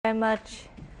very much.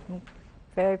 I'm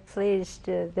very pleased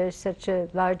there's such a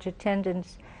large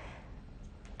attendance.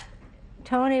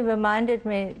 Tony reminded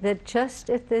me that just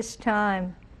at this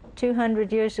time,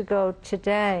 200 years ago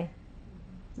today,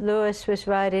 Lewis was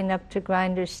riding up to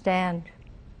Grinder's stand.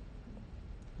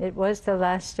 It was the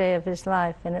last day of his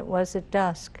life, and it was at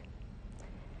dusk.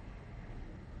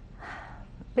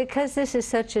 Because this is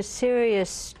such a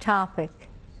serious topic,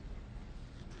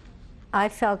 I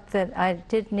felt that I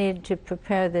did need to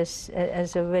prepare this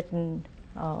as a written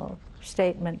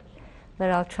statement,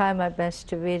 but I'll try my best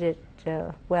to read it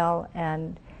well,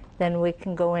 and then we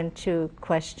can go into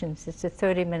questions. It's a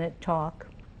 30-minute talk.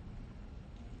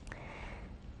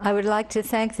 I would like to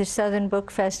thank the Southern Book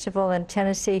Festival and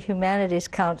Tennessee Humanities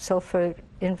Council for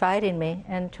inviting me,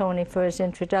 and Tony for his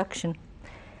introduction.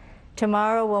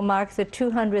 Tomorrow will mark the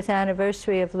 200th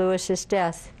anniversary of Lewis's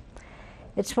death.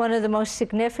 It's one of the most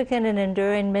significant and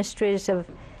enduring mysteries of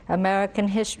American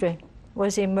history.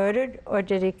 Was he murdered, or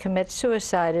did he commit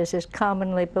suicide, as is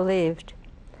commonly believed?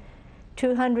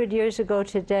 200 years ago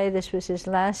today, this was his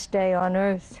last day on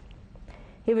Earth.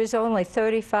 He was only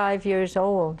 35 years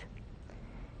old.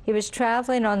 He was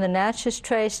traveling on the Natchez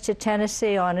Trace to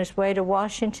Tennessee on his way to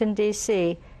Washington,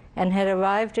 D.C., and had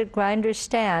arrived at Grinder's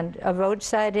Stand, a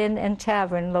roadside inn and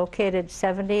tavern located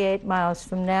 78 miles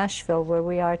from Nashville, where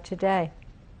we are today.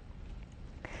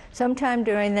 Sometime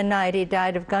during the night, he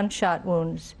died of gunshot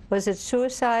wounds. Was it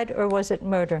suicide or was it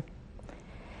murder?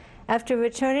 After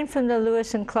returning from the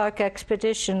Lewis and Clark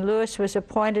expedition, Lewis was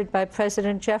appointed by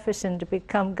President Jefferson to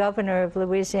become governor of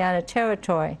Louisiana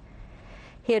Territory.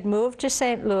 He had moved to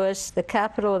St. Louis, the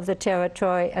capital of the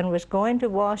territory, and was going to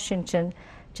Washington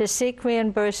to seek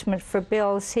reimbursement for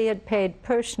bills he had paid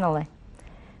personally,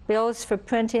 bills for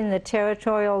printing the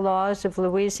territorial laws of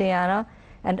Louisiana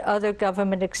and other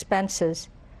government expenses.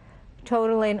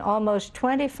 Totaling almost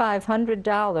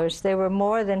 $2,500, they were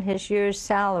more than his year's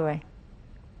salary.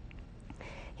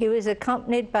 He was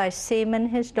accompanied by Seaman,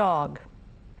 his dog,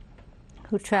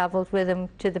 who traveled with him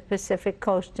to the Pacific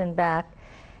coast and back,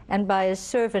 and by his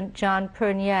servant, John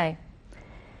Pernier.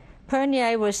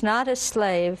 Pernier was not a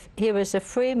slave. He was a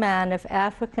free man of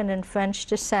African and French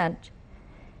descent.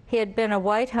 He had been a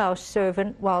White House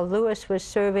servant while Lewis was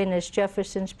serving as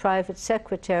Jefferson's private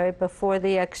secretary before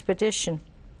the expedition.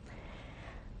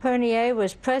 Pernier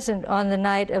was present on the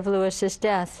night of Lewis's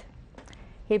death.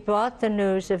 He brought the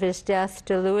news of his death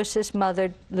to Lewis's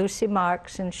mother, Lucy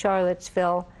Marks, in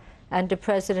Charlottesville, and to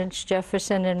Presidents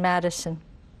Jefferson and Madison.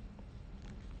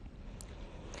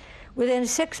 Within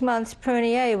 6 months,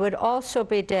 Pernier would also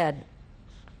be dead,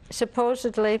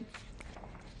 supposedly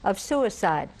of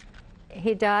suicide.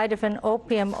 He died of an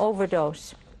opium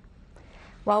overdose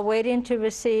while waiting to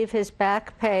receive his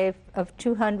back pay of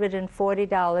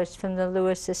 $240 from the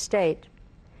Lewis estate.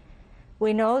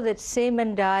 We know that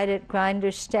Seaman died at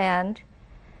Grinder's Stand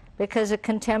because a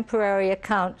contemporary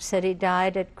account said he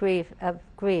died of grief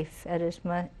at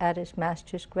his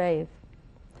master's grave.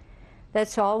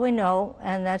 That's all we know,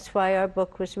 and that's why our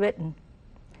book was written.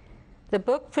 The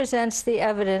book presents the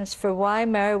evidence for why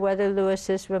Meriwether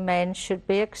Lewis's remains should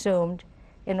be exhumed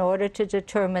in order to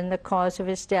determine the cause of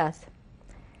his death.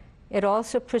 It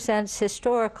also presents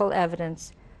historical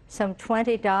evidence, some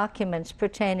 20 documents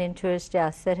pertaining to his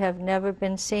death that have never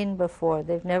been seen before.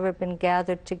 They've never been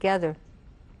gathered together.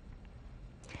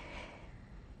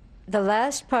 The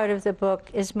last part of the book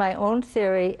is my own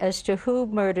theory as to who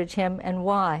murdered him and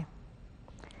why.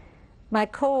 My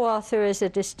co-author is a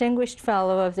distinguished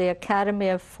fellow of the Academy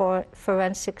of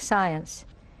Forensic Science.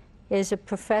 He is a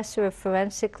professor of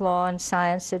forensic law and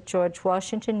science at George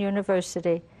Washington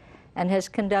University and has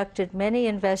conducted many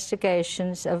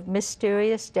investigations of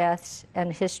mysterious deaths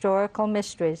and historical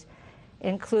mysteries,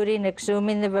 including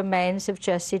exhuming the remains of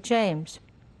Jesse James.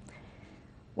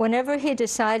 Whenever he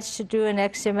decides to do an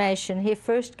exhumation, he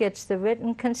first gets the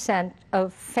written consent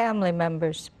of family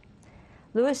members.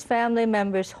 Lewis family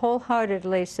members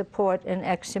wholeheartedly support an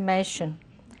exhumation.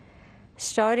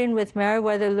 Starting with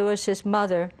Meriwether Lewis's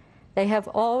mother, they have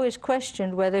always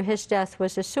questioned whether his death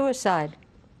was a suicide.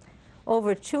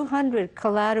 Over 200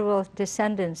 collateral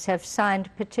descendants have signed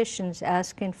petitions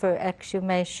asking for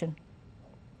exhumation.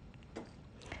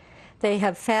 They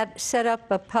have set up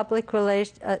a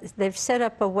they've set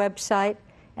up a website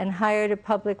and hired a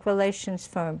public relations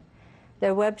firm.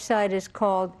 Their website is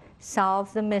called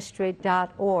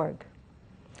solvethemystery.org.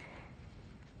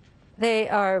 They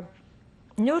are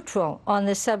neutral on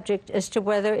the subject as to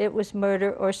whether it was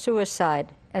murder or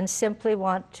suicide, and simply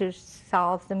want to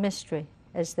solve the mystery,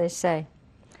 as they say.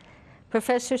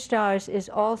 Professor Starrs is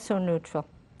also neutral.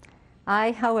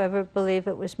 I, however, believe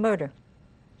it was murder.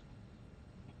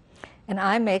 and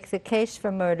I make the case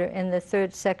for murder in the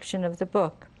third section of the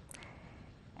book.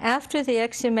 After the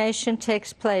exhumation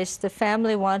takes place, the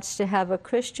family wants to have a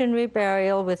Christian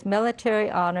reburial with military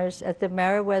honors at the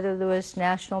Meriwether Lewis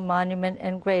National Monument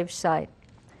and Grave Site.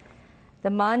 The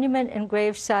monument and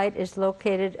grave site is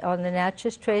located on the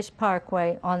Natchez Trace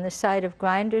Parkway on the site of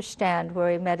Grinder's Stand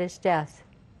where he met his death.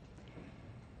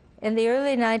 In the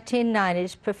early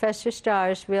 1990s, Professor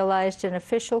Starrs realized an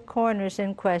official coroner's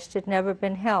inquest had never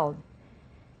been held.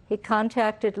 He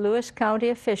contacted Lewis County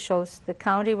officials, the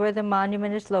county where the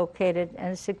monument is located,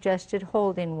 and suggested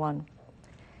holding one.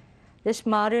 This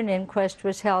modern inquest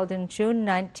was held in June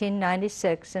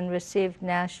 1996 and received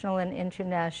national and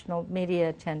international media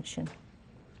attention.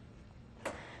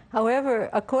 However,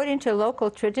 according to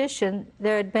local tradition,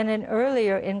 there had been an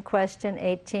earlier inquest in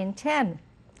 1810,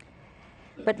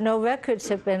 but no records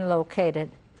have been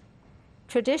located.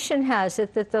 Tradition has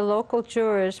it that the local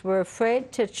jurors were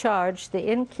afraid to charge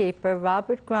the innkeeper,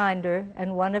 Robert Grinder,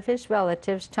 and one of his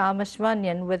relatives, Thomas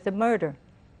Runyon, with the murder.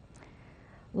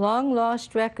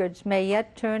 Long-lost records may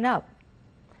yet turn up.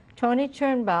 Tony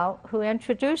Turnbow, who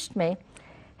introduced me,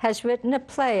 has written a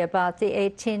play about the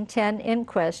 1810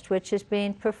 inquest, which is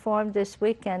being performed this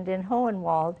weekend in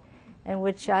Hohenwald, and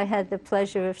which I had the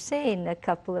pleasure of seeing a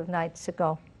couple of nights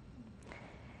ago.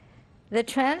 The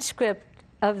transcript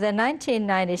of the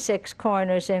 1996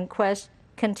 coroner's inquest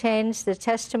contains the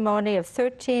testimony of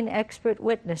 13 expert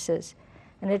witnesses,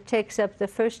 and it takes up the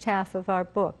first half of our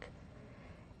book.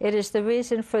 It is the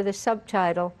reason for the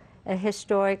subtitle, A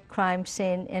Historic Crime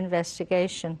Scene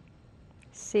Investigation.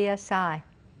 CSI,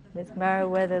 with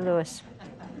Meriwether Lewis.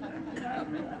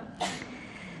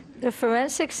 The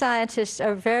forensic scientists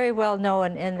are very well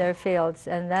known in their fields,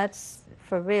 and that's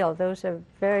for real. Those are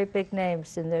very big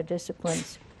names in their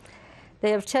disciplines. They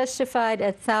have testified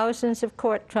at thousands of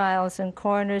court trials and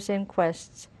coroner's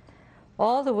inquests.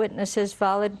 All the witnesses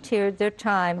volunteered their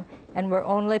time and were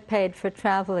only paid for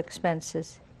travel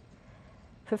expenses.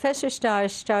 Professor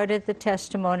Starrs started the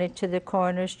testimony to the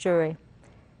coroner's jury.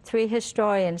 3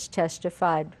 historians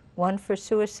testified, one for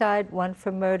suicide, one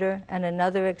for murder, and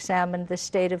another examined the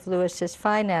state of Lewis's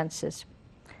finances.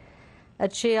 A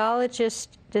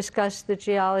geologist discussed the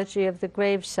geology of the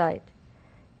grave site.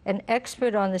 An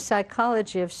expert on the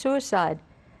psychology of suicide,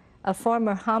 a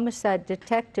former homicide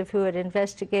detective who had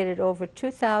investigated over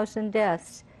 2,000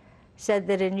 deaths, said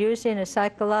that in using a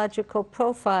psychological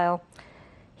profile,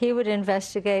 he would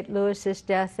investigate Lewis's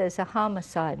death as a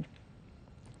homicide.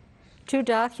 2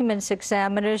 documents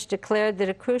examiners declared that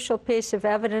a crucial piece of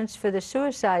evidence for the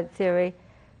suicide theory,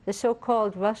 the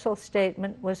so-called Russell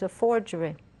statement, was a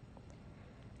forgery.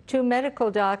 2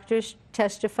 medical doctors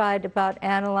testified about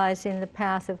analyzing the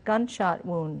path of gunshot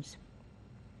wounds.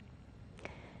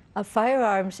 A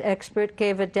firearms expert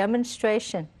gave a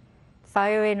demonstration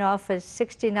firing off a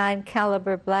 .69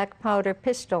 caliber black powder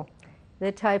pistol,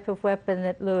 the type of weapon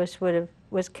that Lewis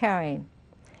was carrying.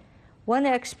 One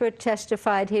expert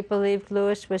testified he believed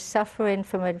Lewis was suffering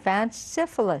from advanced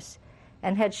syphilis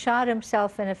and had shot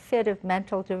himself in a fit of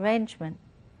mental derangement.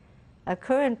 A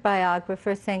current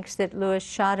biographer thinks that Lewis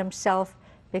shot himself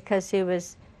because he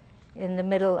was in the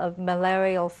middle of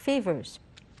malarial fevers.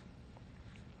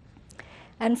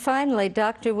 And finally,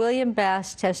 Dr. William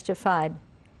Bass testified.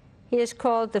 He is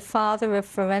called the father of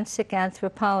forensic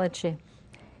anthropology.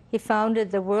 He founded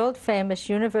the world-famous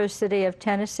University of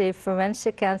Tennessee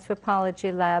Forensic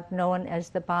Anthropology Lab known as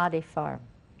the Body Farm.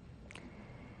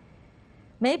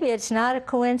 Maybe it's not a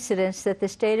coincidence that the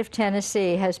state of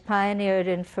Tennessee has pioneered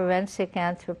in forensic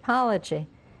anthropology,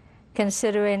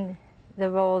 considering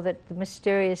the role that the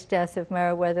mysterious death of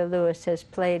Meriwether Lewis has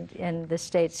played in the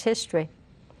state's history.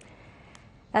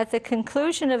 At the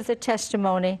conclusion of the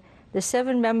testimony, the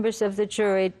 7 members of the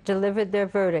jury delivered their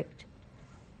verdict.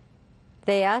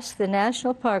 They asked the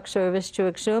National Park Service to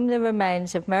exhume the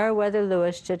remains of Meriwether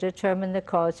Lewis to determine the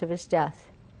cause of his death.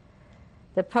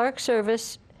 The Park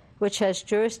Service, which has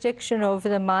jurisdiction over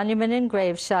the monument and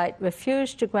gravesite,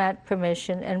 refused to grant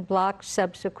permission and blocked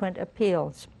subsequent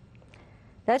appeals.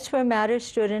 That's where matters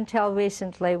stood until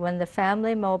recently, when the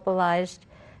family mobilized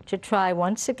to try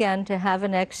once again to have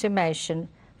an exhumation,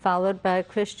 followed by a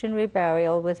Christian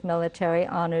reburial with military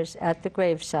honors at the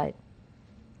gravesite.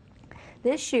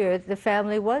 This year, the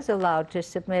family was allowed to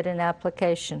submit an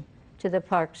application to the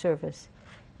Park Service,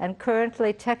 and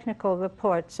currently technical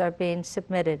reports are being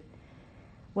submitted.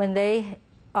 When they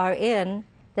are in,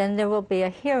 then there will be a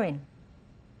hearing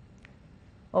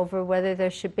over whether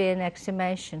there should be an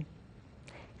exhumation.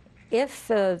 If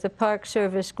the Park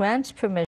Service grants permission,